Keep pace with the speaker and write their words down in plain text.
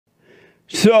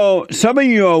So some of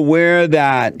you are aware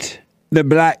that the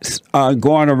blacks are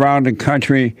going around the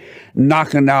country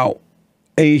knocking out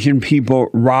Asian people,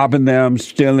 robbing them,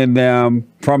 stealing them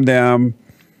from them,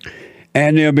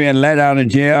 and they're being let out of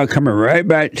jail, coming right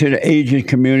back to the Asian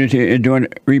community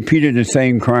and repeating the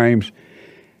same crimes.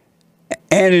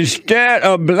 And instead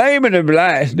of blaming the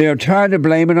blacks, they're trying to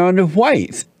blame it on the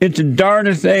whites. It's the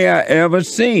darndest thing I ever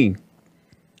seen.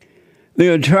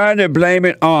 They're trying to blame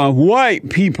it on white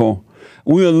people.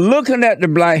 We're looking at the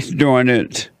blacks doing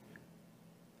it,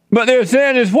 but they're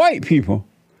saying it's white people.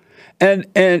 And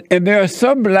there are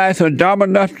some blacks who are dumb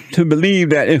enough to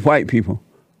believe that it's white people.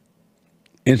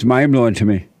 It's mind-blowing to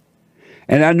me.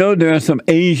 And I know there are some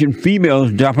Asian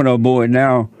females jumping on board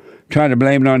now, trying to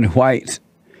blame it on the whites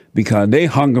because they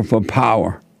hunger for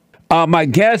power. My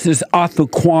guest is Arthur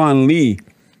Kwon Lee,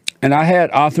 and I had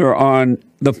Arthur on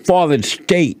the Fallen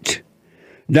State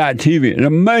TV. An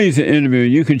amazing interview.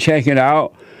 You can check it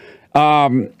out.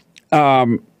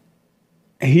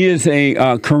 He is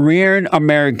a Korean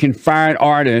American fine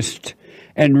artist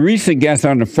and recent guest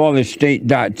on the Fallen State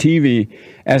TV,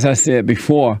 as I said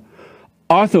before.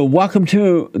 Arthur, welcome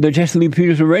to the Jesse Lee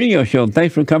Peterson radio show.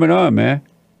 Thanks for coming on, man.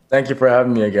 Thank you for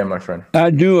having me again, my friend. I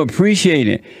do appreciate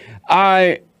it.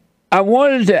 I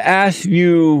wanted to ask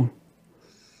you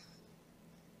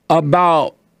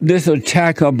about this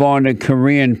attack upon the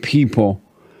Korean people.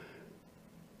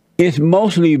 It's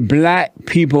mostly black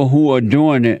people who are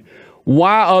doing it.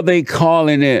 Why are they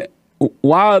calling it?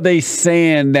 Why are they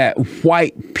saying that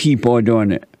white people are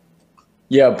doing it?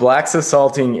 Yeah, blacks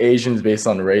assaulting Asians based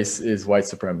on race is white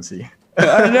supremacy.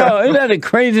 I know. Isn't that the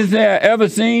craziest thing I've ever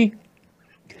seen?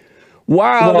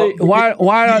 Why are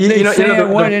they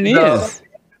saying what it is?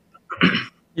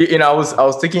 I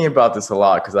was thinking about this a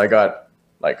lot because I got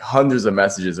like hundreds of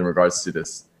messages in regards to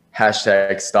this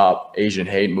hashtag Stop Asian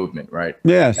Hate movement, right?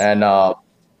 Yes. And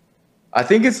I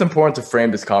think it's important to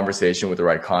frame this conversation with the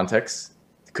right context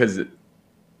because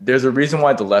there's a reason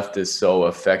why the left is so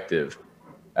effective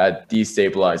at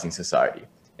destabilizing society.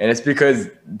 And it's because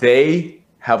they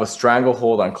have a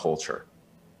stranglehold on culture.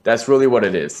 That's really what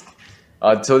it is.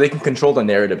 So they can control the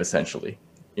narrative essentially.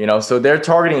 So they're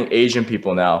targeting Asian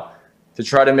people now to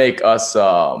try to make us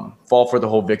fall for the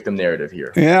whole victim narrative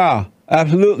here. Yeah,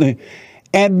 absolutely.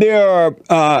 And there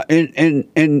are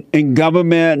in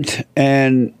government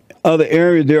and other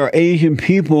areas, there are Asian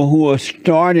people who are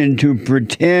starting to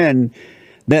pretend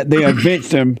that they are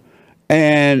victim,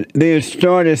 and they have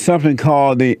started something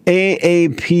called the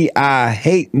AAPI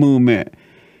hate movement.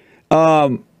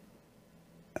 I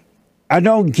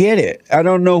don't get it. I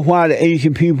don't know why the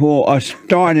Asian people are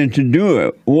starting to do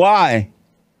it. Why?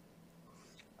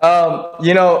 I'm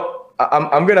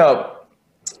gonna.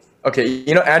 Okay,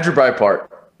 Andrew Breitbart,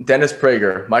 Dennis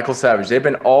Prager, Michael Savage, they've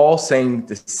been all saying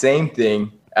the same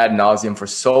thing ad nauseum for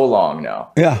so long now.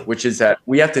 Yeah. Which is that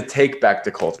we have to take back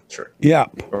the culture. Yeah.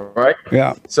 Right?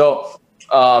 Yeah. So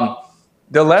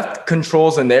the left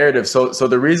controls the narrative. So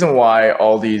the reason why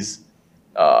all these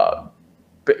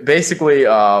basically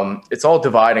it's all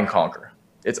divide and conquer.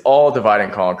 It's all divide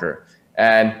and conquer.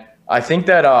 And I think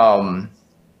that I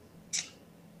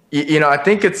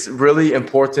think it's really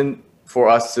important for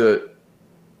us to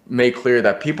make clear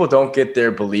that people don't get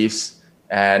their beliefs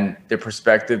and their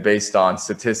perspective based on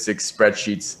statistics,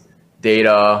 spreadsheets,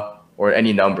 data, or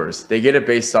any numbers. They get it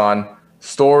based on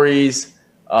stories,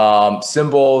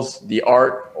 symbols, the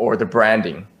art, or the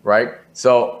branding, right?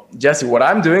 So, Jesse, what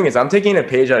I'm doing is I'm taking a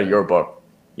page out of your book.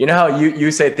 You know how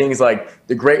you say things like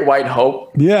the Great White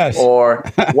Hope? Yes. Or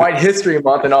White History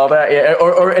Month and all that?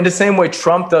 Or in the same way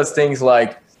Trump does things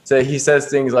like, he says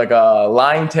things like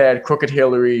lying Ted, crooked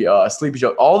Hillary, sleepy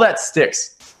Joe, all that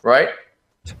sticks, right?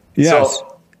 Yes.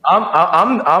 So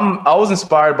I was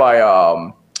inspired by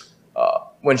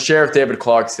when Sheriff David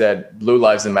Clark said "Blue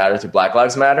Lives Matter" to "Black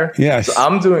Lives Matter." Yes. So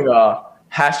I'm doing a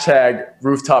hashtag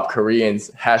Rooftop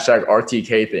Koreans hashtag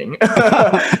RTK thing.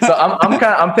 So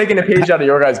I'm taking a page out of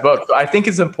your guys' book. So I think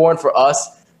it's important for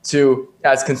us to,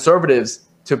 as conservatives,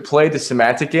 to play the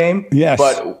semantic game. Yes.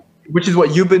 But which is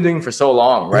what you've been doing for so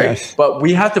long, right? Yes. But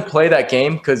we have to play that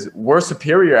game because we're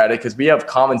superior at it because we have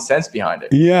common sense behind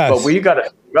it. Yes. But we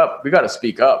gotta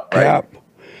speak up, right? Yep.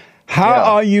 How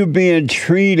are you being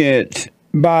treated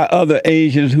by other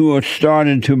Asians who are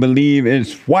starting to believe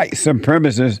it's white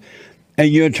supremacists and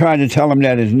you're trying to tell them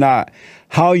that it's not?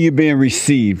 How are you being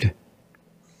received?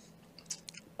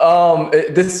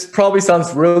 This probably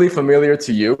sounds really familiar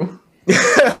to you.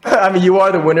 I mean, you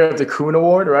are the winner of the Kuhn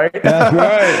Award, right? That's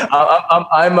right.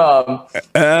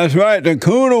 That's right, the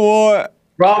Kuhn Award.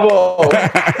 Bravo.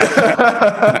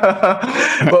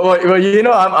 but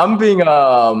I'm being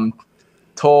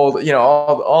told,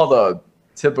 all the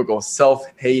typical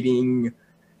self-hating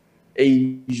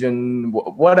Asian,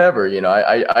 whatever,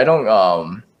 I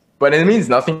don't, but it means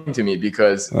nothing to me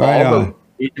because all the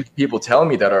Asian people tell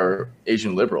me that are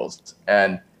Asian liberals.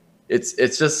 And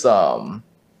it's just,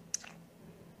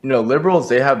 liberals,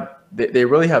 they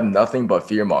really have nothing but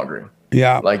fear mongering.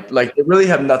 Yeah. Like they really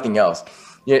have nothing else.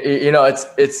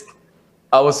 It's,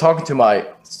 I was talking to my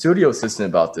studio assistant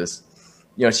about this.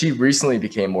 She recently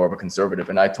became more of a conservative,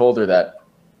 and I told her that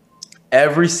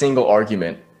every single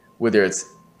argument, whether it's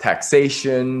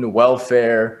taxation,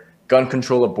 welfare, gun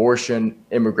control, abortion,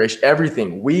 immigration,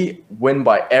 everything, we win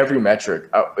by every metric.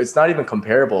 It's not even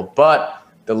comparable, but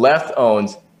the left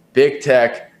owns big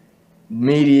tech,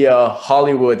 media,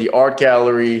 Hollywood, the art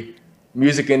gallery,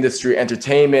 music industry,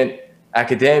 entertainment,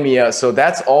 academia. So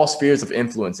that's all spheres of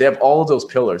influence. They have all of those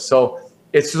pillars. So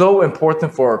it's so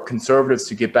important for conservatives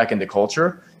to get back into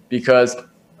culture because,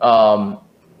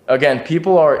 again,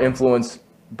 people are influenced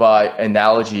by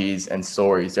analogies and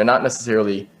stories. They're not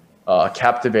necessarily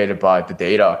captivated by the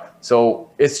data. So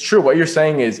it's true. What you're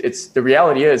saying is, the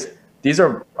reality is these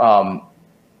are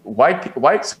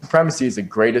white supremacy is the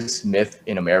greatest myth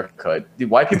in America. The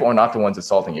white people are not the ones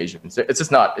assaulting Asians. It's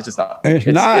just not. It's not. It's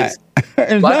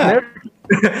not.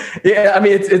 Yeah, I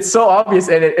mean, it's so obvious,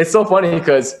 and it's so funny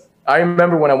because I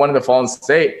remember when I went to the Fallen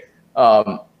State,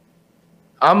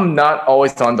 I'm not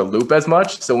always on the loop as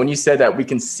much. So when you said that we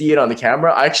can see it on the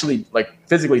camera, I actually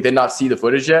physically did not see the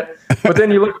footage yet. But then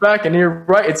you look back and you're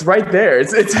right. It's right there.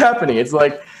 It's happening. It's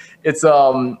like, it's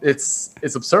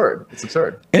absurd. It's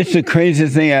absurd. It's the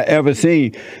craziest thing I ever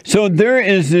seen. So there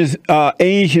is this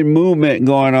Asian movement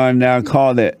going on now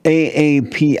called the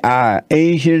AAPI,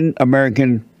 Asian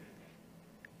American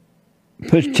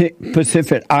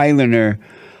Pacific Islander.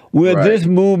 Will this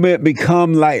movement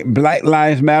become like Black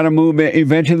Lives Matter movement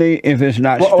eventually if it's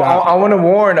not stopped? I want to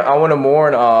warn. I'm going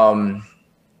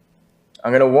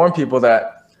to warn people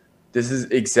that this is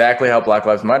exactly how Black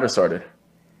Lives Matter started,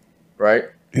 right?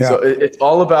 Yeah. So it's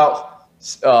all about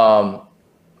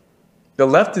the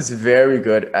left is very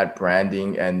good at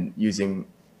branding and using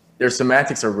their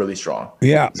semantics are really strong.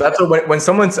 Yeah. So that's what when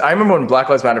someone's. I remember when Black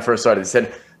Lives Matter first started, they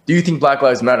said, "Do you think Black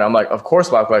Lives Matter?" I'm like, "Of course,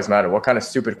 Black Lives Matter. What kind of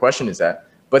stupid question is that?"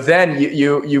 But then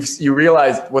you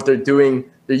realize what they're doing.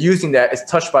 They're using that as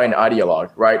touched by an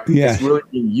ideologue, right? Yes. It's really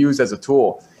being used as a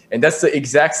tool. And that's the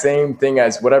exact same thing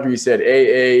as whatever you said,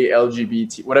 AA,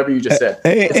 LGBT, whatever you just said.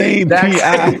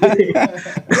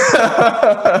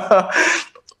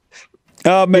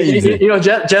 Amazing.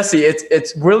 Jesse,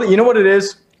 it's really, you know what it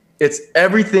is? It's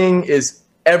everything is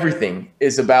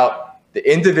about the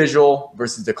individual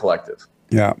versus the collective.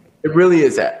 Yeah. It really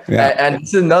is that. Yeah. And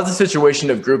it's another situation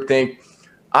of groupthink.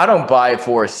 I don't buy it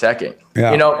for a second.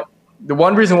 Yeah. The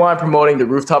one reason why I'm promoting the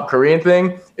rooftop Korean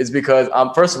thing is because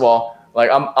first of all, I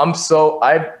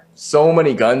have so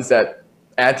many guns that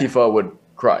Antifa would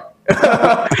cry.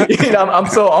 I'm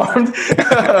so armed.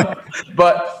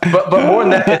 but more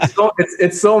than that,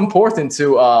 it's so important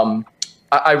to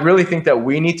I really think that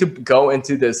we need to go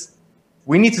into this.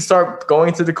 We need to start going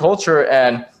into the culture,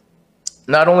 and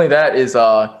not only that is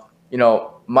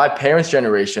my parents'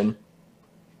 generation,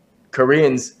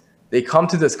 Koreans, they come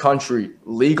to this country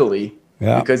legally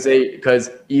because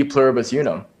e pluribus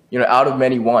unum, out of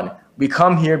many one. We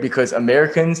come here because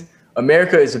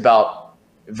America is about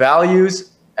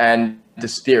values and the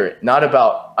spirit, not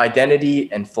about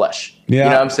identity and flesh. Yeah. You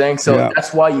know what I'm saying? So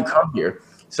that's why you come here.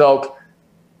 So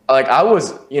I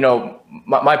was,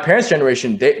 my parents'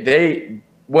 generation, they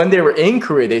when they were in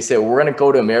Korea, they said, we're going to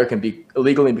go to America and be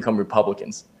illegally and become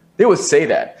Republicans. They would say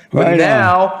that. But right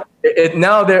now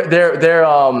they're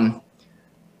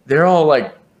all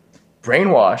like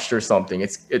brainwashed or something.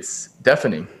 It's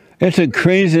deafening. It's the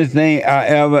craziest thing I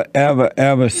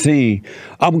ever seen.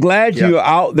 I'm glad you're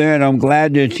out there, and I'm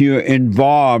glad that you're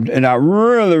involved. And I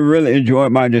really, really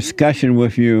enjoyed my discussion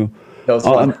with you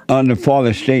on the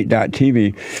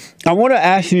FallenState.tv. I want to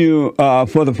ask you,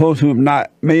 for the folks who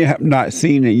may have not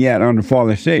seen it yet on the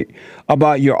Fallen State,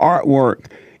 about your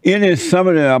artwork. It is some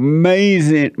of the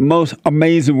most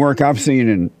amazing work I've seen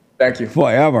in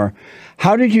forever.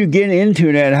 How did you get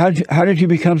into that? How did you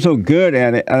become so good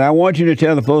at it? And I want you to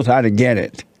tell the folks how to get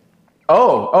it.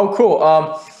 Oh, cool.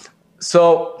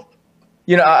 So,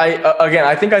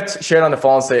 I think I shared on the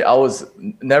Fallen State, I was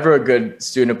never a good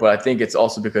student, but I think it's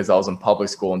also because I was in public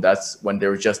school, and that's when they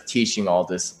were just teaching all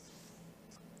this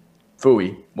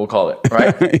phooey, we'll call it,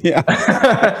 right? Yeah.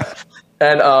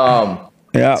 And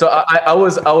so I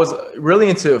was really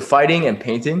into fighting and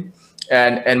painting.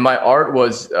 And my art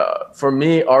was, for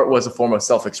me, art was a form of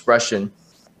self-expression.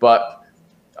 But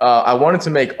I wanted to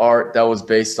make art that was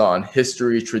based on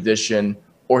history, tradition,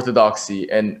 orthodoxy,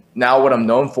 and now what I'm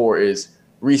known for is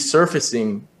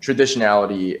resurfacing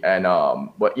traditionality and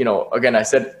what again, I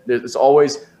said there's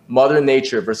always mother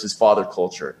nature versus father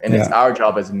culture, and it's our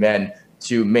job as men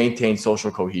to maintain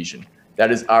social cohesion. That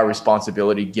is our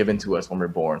responsibility given to us when we're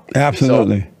born.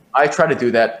 Absolutely. So I try to do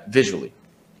that visually.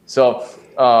 So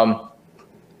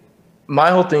my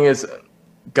whole thing is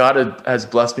God has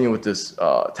blessed me with this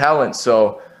talent.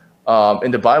 So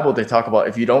in the Bible, they talk about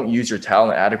if you don't use your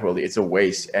talent adequately, it's a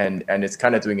waste, and it's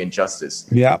kind of doing injustice.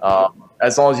 Yeah.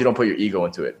 As long as you don't put your ego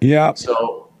into it. Yeah.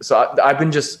 So I've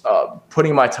been just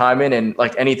putting my time in, and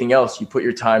like anything else, you put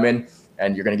your time in,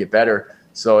 and you're gonna get better.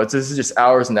 So this is just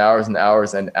hours and hours and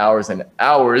hours and hours and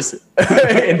hours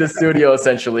in the studio,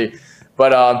 essentially.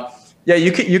 But yeah,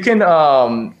 you can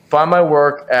find my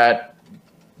work at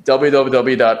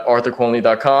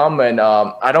www.arthurquonley.com. And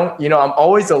I'm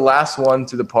always the last one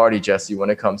to the party, Jesse, when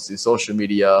it comes to social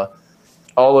media,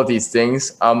 all of these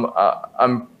things.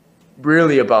 I'm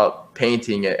really about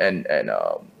painting and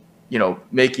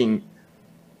making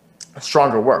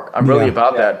stronger work. I'm really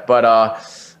about that. But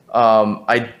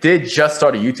I did just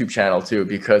start a YouTube channel too,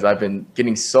 because I've been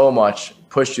getting so much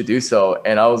push to do so.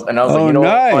 And I was like,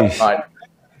 nice. Why not?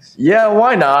 Yeah,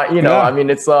 why not? I mean,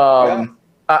 it's I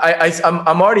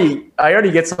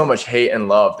already get so much hate and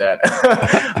love that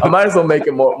I might as well make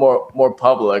it more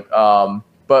public.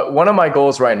 But one of my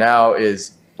goals right now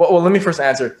is, well, let me first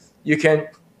answer. You can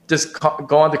just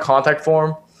go on the contact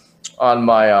form on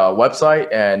my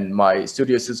website, and my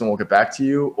studio assistant will get back to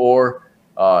you. Or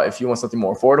if you want something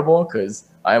more affordable, because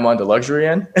I am on the luxury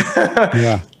end,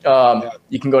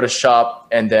 you can go to shop,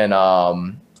 and then I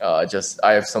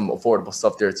have some affordable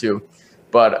stuff there too.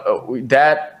 But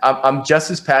I'm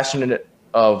just as passionate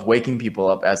of waking people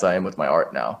up as I am with my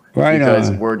art now. Right.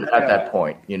 Because we're at that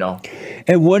point,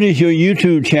 And what is your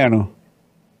YouTube channel?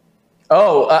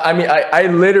 Oh, I mean, I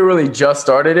literally just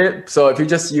started it. So if you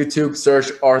just YouTube search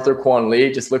Arthur Kwon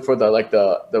Lee, just look for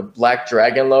the black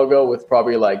dragon logo with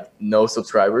probably like no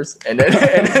subscribers, and then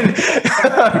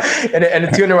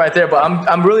and tune it right there. But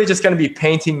I'm really just gonna be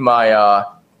painting my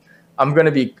I'm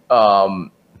gonna be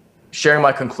sharing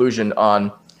my conclusion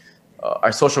on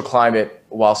our social climate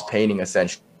whilst painting,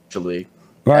 essentially.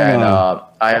 Right. And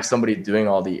I have somebody doing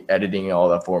all the editing and all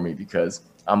that for me, because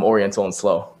I'm Oriental and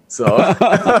slow. So that's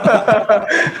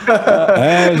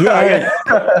right.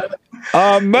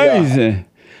 Amazing.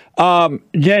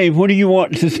 James, what do you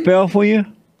want to spell for you?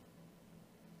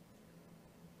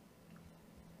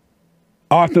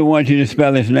 Arthur wants you to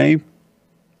spell his name.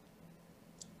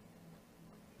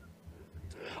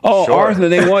 Oh, sure. Arthur,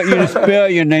 they want you to spell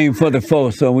your name for the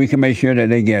folks so we can make sure that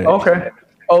they get it. Okay.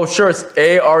 Oh, sure. It's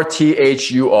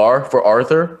Arthur for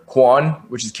Arthur, Kwon,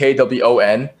 which is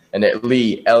Kwon, and then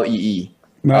Lee, Lee.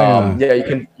 Yeah,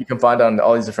 you can find it on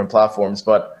all these different platforms.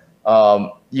 But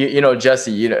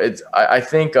Jesse, I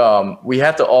think we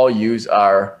have to all use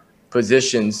our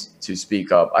positions to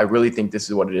speak up. I really think this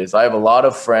is what it is. I have a lot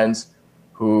of friends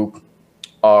who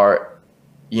are,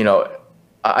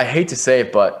 I hate to say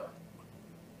it, but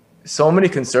so many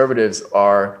conservatives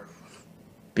are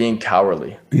being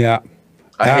cowardly. Yeah,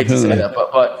 I hate to say that,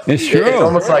 but it's true. It's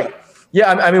almost like,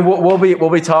 yeah. I mean, we'll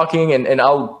be talking, and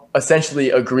I'll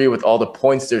essentially agree with all the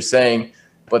points they're saying,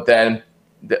 but then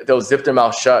they'll zip their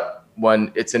mouth shut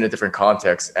when it's in a different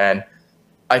context. And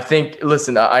I think,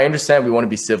 listen, I understand we want to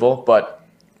be civil, but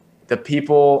the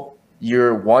people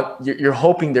you're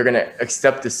hoping they're going to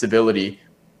accept the civility,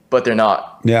 but they're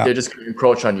not. Yeah. They're just going to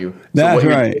encroach on you. That's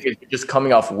right. You're just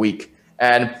coming off weak.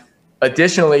 And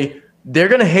additionally, they're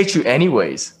going to hate you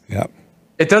anyways. Yep.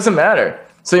 It doesn't matter.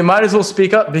 So you might as well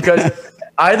speak up, because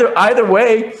either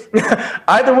way,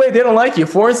 they don't like you.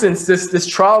 For instance, this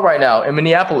trial right now in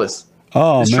Minneapolis.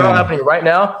 Oh, this man. trial happening right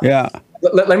now. Yeah.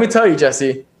 Let me tell you,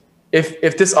 Jesse,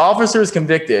 if this officer is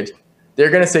convicted, they're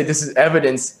going to say this is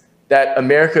evidence that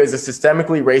America is a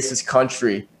systemically racist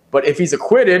country. But if he's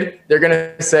acquitted, they're going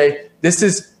to say this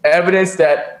is evidence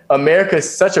that America is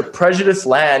such a prejudiced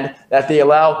land that they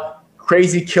allow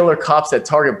crazy killer cops that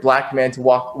target black men to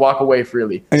walk away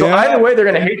freely. So either way, they're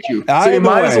going to hate you. So you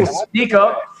might as well speak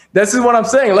up. This is what I'm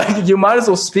saying. Like, you might as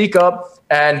well speak up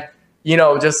and,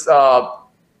 just,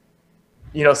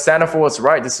 stand up for what's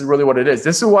right. This is really what it is.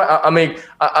 This is why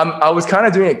I was kind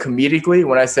of doing it comedically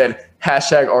when I said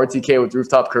 #RTK with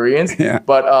rooftop Koreans. Yeah.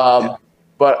 But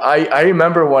I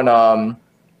remember when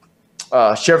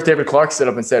Sheriff David Clark stood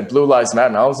up and said Blue Lives Matter.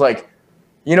 And I was like,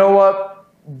 you know what?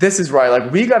 this is right.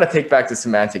 Like, we got to take back the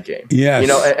semantic game, Yes. you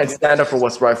know, and stand up for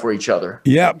what's right for each other.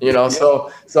 Yep. You know,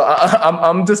 so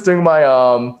I'm just doing my,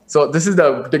 so this is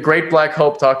the great Black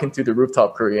Hope talking to the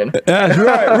rooftop Korean. That's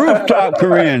right. Rooftop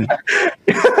Korean.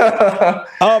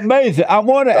 Amazing. I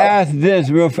want to ask this,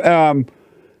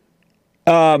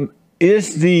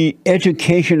 is the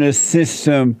educational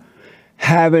system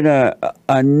having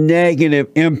a negative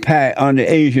impact on the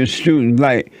Asian students?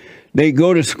 Like, they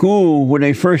go to school, when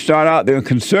they first start out, they're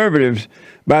conservatives.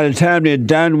 By the time they're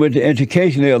done with the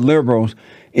education, they're liberals.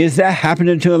 Is that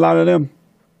happening to a lot of them?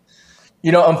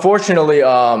 You know, unfortunately,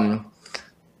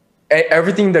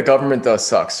 everything the government does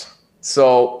sucks.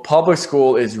 So public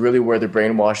school is really where the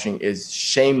brainwashing is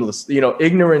shameless. You know,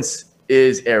 ignorance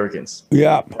is arrogance.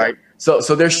 Yeah. Right. So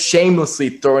they're shamelessly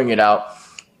throwing it out.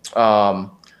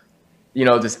 You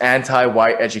know, this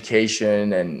anti-white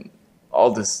education and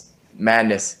all this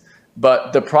madness.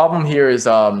 But the problem here is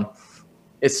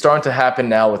it's starting to happen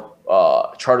now with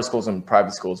charter schools and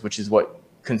private schools, which is what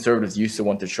conservatives used to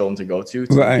want their children to go to.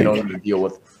 So right. They don't need to deal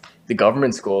with the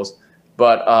government schools.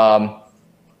 But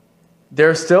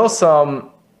there's still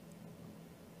some,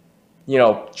 you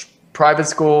know, private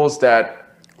schools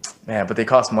that, man, but they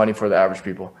cost money for the average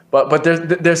people. But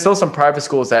there's still some private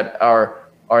schools that are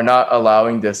not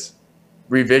allowing this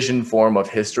revision form of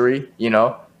history, you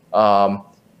know.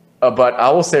 But I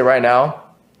will say right now,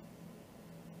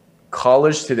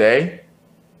 college today,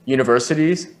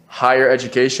 universities, higher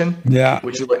education,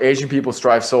 which is what Asian people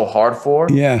strive so hard for.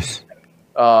 Yes.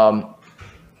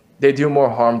 They do more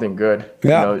harm than good.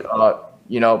 Yeah.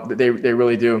 You know, they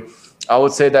really do. I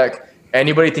would say that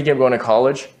anybody thinking of going to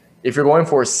college, if you're going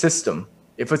for a system,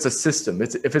 if it's a system,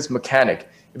 if it's mechanic,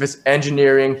 if it's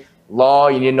engineering, law,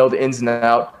 you need to know the ins and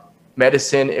outs,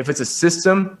 medicine, if it's a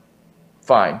system,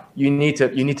 fine. You need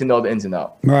to know the ins and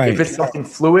outs. Right. If it's something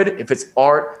fluid, if it's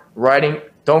art, writing,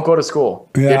 don't go to school.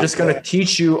 Yeah. They're just going to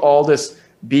teach you all this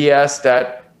BS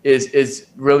that is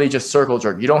really just circle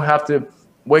jerk. You don't have to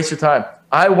waste your time.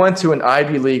 I went to an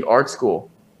Ivy League art school,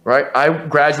 right? I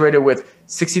graduated with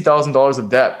 $60,000 of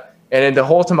debt. And then the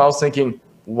whole time I was thinking,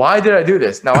 why did I do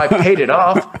this? Now I paid it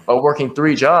off by working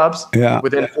 3 jobs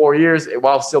within 4 years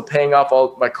while still paying off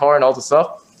all my car and all the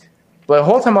stuff. But the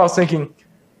whole time I was thinking,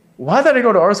 why did I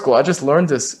go to art school? I just learned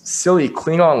this silly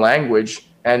Klingon language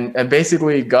and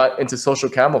basically got into social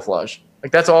camouflage.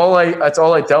 Like that's all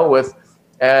I dealt with.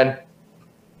 And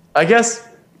I guess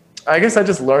I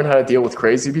just learned how to deal with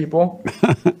crazy people.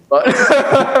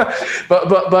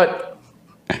 but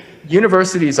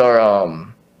universities are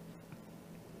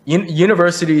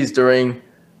universities during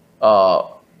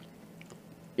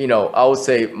you know, I would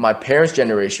say my parents'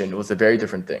 generation was a very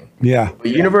different thing. Yeah.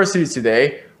 But universities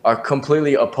today are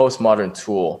completely a postmodern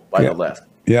tool by the left.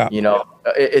 Yeah. You know,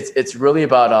 it's really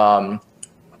about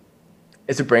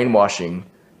it's a brainwashing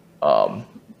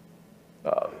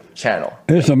channel.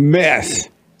 It's a mess.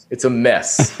 It's a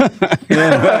mess.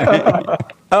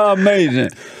 Amazing.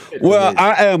 Well,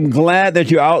 I am glad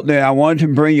that you're out there. I wanted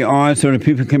to bring you on so that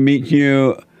people can meet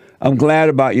you. I'm glad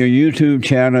about your YouTube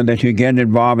channel that you're getting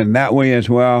involved in that way as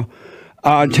well.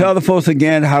 Tell the folks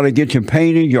again how to get your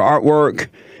painting, your artwork,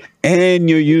 and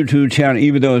your YouTube channel,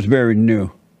 even though it's very new.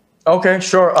 Okay,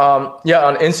 sure. Yeah,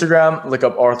 on Instagram, look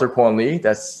up Arthur Kwon Lee.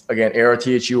 That's, again,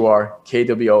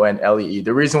 ARTHURKWONLEE.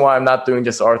 The reason why I'm not doing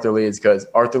just Arthur Lee is because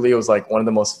Arthur Lee was like one of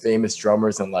the most famous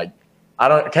drummers, and like I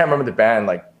can't remember the band.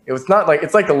 Like it was not like,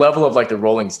 it's like the level of like the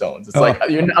Rolling Stones. It's like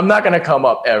I'm not gonna come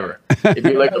up ever if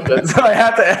you look up this. So I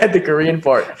have to add the Korean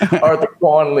part, Arthur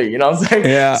Kwon Lee. You know what I'm saying?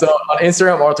 Yeah. So on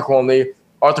Instagram, Arthur Kwon Lee,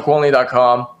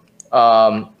 ArthurKwonLee.com.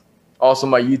 Also,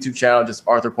 my YouTube channel, just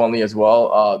Arthur Kwon Lee as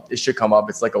well. It should come up.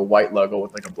 It's like a white logo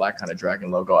with like a black kind of dragon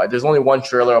logo. There's only one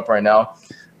trailer up right now.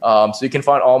 So you can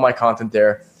find all my content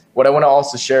there. What I want to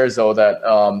also share is, though, that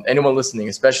anyone listening,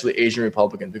 especially Asian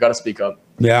Republicans, we got to speak up.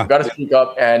 Yeah. We got to speak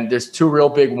up. And there's 2 real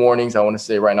big warnings I want to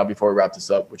say right now before we wrap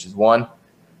this up, which is one,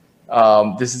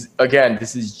 this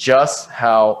is just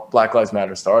how Black Lives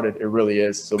Matter started. It really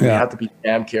is. So we have to be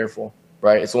damn careful,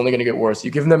 right? It's only going to get worse. You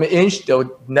give them an inch,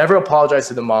 they'll never apologize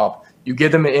to the mob. You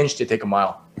give them an inch, they take a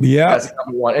mile. Yeah. That's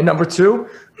number one. And number 2,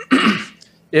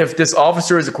 if this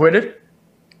officer is acquitted,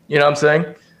 you know what I'm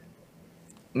saying?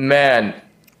 Man,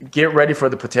 get ready for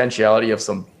the potentiality of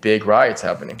some big riots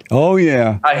happening. Oh,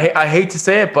 yeah. I hate to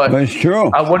say it, but it's true.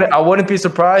 I wouldn't be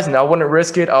surprised, and I wouldn't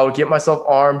risk it. I would get myself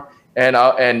armed,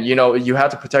 and you know, you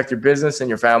have to protect your business and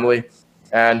your family.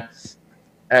 And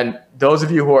those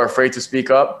of you who are afraid to speak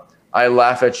up, I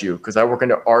laugh at you, because I work in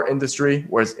the art industry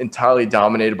where it's entirely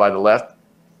dominated by the left,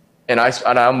 and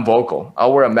I'm vocal.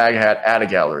 I'll wear a MAGA hat at a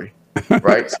gallery,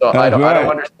 right? So I don't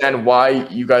understand why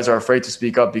you guys are afraid to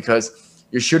speak up, because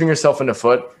you're shooting yourself in the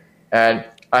foot. And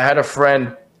I had a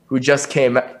friend who just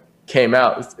came out.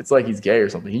 It's like he's gay or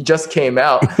something. He just came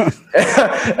out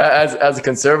as a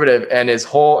conservative, and his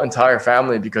whole entire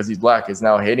family, because he's black, is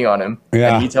now hating on him.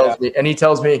 Yeah. And he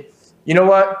tells me, you know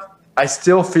what? I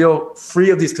still feel free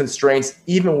of these constraints,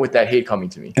 even with that hate coming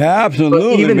to me. Absolutely,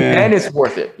 but even man. then, it's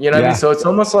worth it. You know what I mean? So it's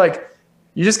almost like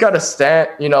you just got to stand.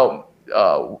 You know,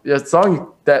 that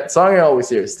song I always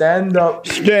hear: "Stand up,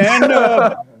 stand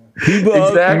up,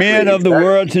 people, men of the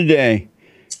world today."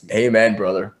 Amen,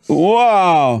 brother.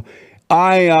 Wow.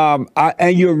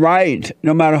 And you're right.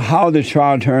 No matter how the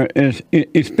trial turns,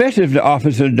 especially if the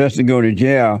officer doesn't go to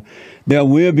jail, there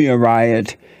will be a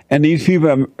riot. And these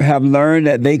people have learned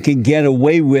that they can get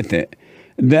away with it,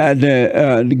 that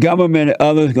the government and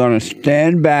others are going to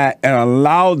stand back and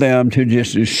allow them to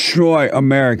just destroy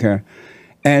America.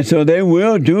 And so they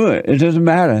will do it. It doesn't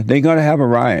matter. They're going to have a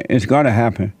riot. It's going to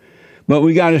happen. But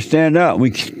we got to stand up.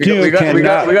 We got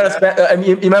to stand. I mean,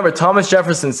 you remember Thomas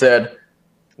Jefferson said,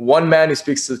 "One man who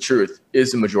speaks the truth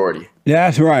is the majority."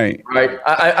 That's right. Right.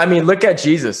 I mean, look at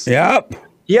Jesus. Yep.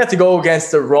 He had to go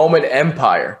against the Roman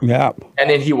Empire. Yep. And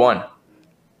then he won.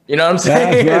 You know what I'm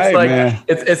saying? That's right, it's like man.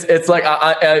 It's like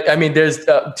I mean, there's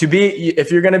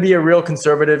if you're going to be a real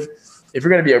conservative, if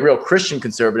you're going to be a real Christian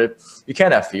conservative, you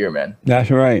can't have fear, man. That's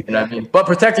right. You know what I mean? But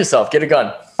protect yourself. Get a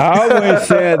gun. I always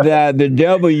said that the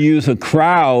devil used a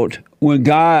crowd when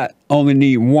God only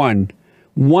need one.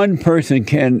 One person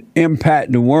can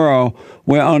impact the world,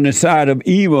 where on the side of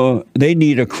evil, they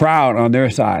need a crowd on their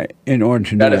side in order to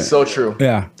do it. That is so true.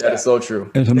 Yeah. That is so true.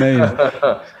 It's amazing.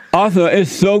 Also, it's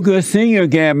so good seeing you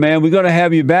again, man. We're going to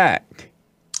have you back.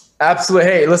 Absolutely.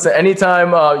 Hey, listen, anytime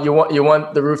you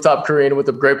want the Rooftop Korean with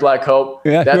the Great Black Hope,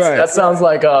 right. That sounds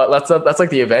like that's like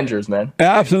the Avengers, man.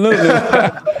 Absolutely.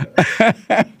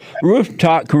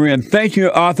 Rooftop Korean. Thank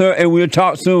you, Arthur, and we'll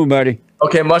talk soon, buddy.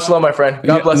 Okay, much love, my friend.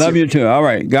 God bless you. Love you too. All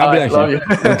right. God bless love you.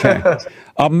 you. Okay.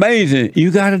 Amazing.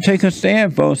 You got to take a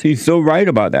stand, folks. He's so right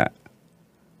about that.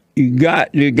 You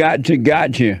got to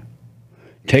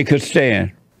take a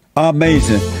stand.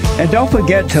 Amazing. And don't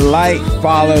forget to like,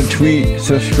 follow, tweet,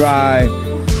 subscribe,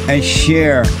 and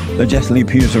share the Jesse Lee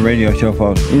Peterson radio show,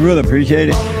 folks. We really appreciate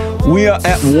it. We are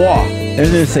at war.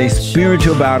 It is a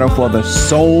spiritual battle for the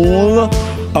soul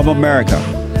of America.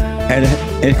 And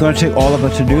it's going to take all of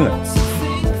us to do it.